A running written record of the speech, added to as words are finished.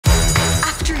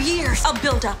years of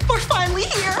build-up. We're finally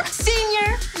here.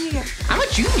 Senior year. I'm a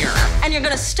junior. And you're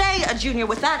gonna stay a junior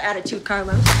with that attitude,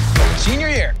 Carlos. Senior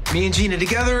year. Me and Gina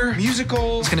together,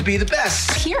 musical. It's gonna be the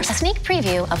best. Here's a sneak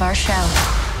preview of our show.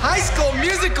 High School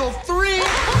Musical 3.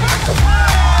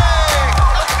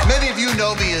 Many of you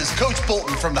know me as Coach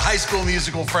Bolton from the High School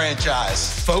Musical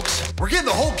franchise. Folks, we're getting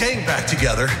the whole gang back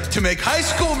together to make High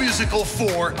School Musical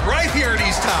 4 right here at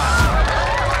East High.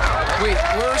 Wait,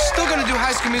 we're still gonna do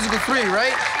High School Musical 3,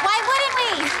 right? Why wouldn't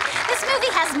we? This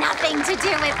movie has nothing to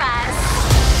do with us.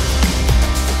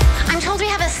 I'm told we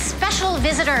have a special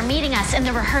visitor meeting us in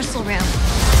the rehearsal room.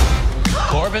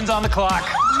 Corbin's on the clock.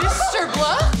 Mr.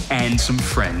 Bluff? And some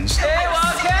friends. Hey,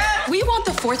 Wildcat! We want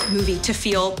the fourth movie to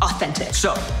feel authentic.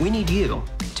 So, we need you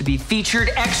to be featured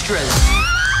extras.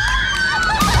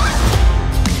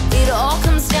 It all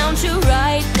comes down to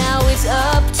right now, it's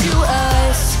up to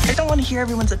us. I don't want to hear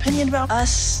everyone's opinion about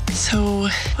us, so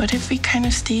what if we kind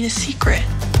of stayed a secret?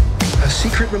 A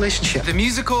secret relationship. The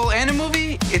musical and a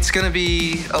movie, it's gonna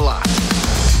be a lot.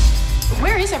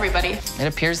 Where is everybody? It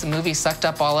appears the movie sucked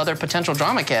up all other potential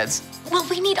drama kids. Well,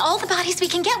 we need all the bodies we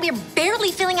can get. We're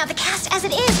barely filling out the cast as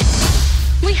it is.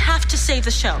 We have to save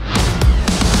the show.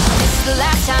 It's the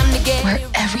last time to get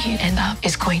Wherever you end up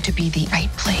is going to be the right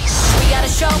place. We gotta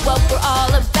show what we're all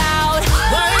about.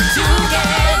 Work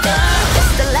together.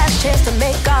 It's the last chance to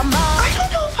make our mark. I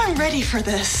don't know if I'm ready for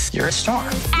this. You're a star.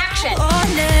 Action. Or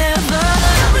never.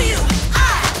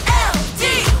 W-I-L-D,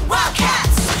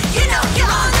 Wildcats. You know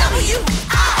you're on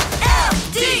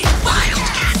W-I-L-D,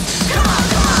 Wildcats. Come on.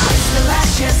 It's the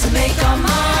last chance to make our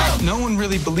mark. No one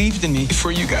really believed in me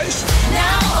before you guys.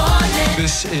 Now or never.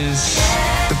 This is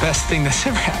the best thing that's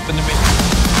ever happened to me.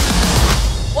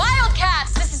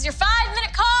 Wildcats, this is your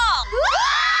 5-minute call.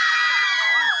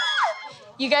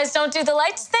 You guys don't do the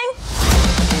lights thing?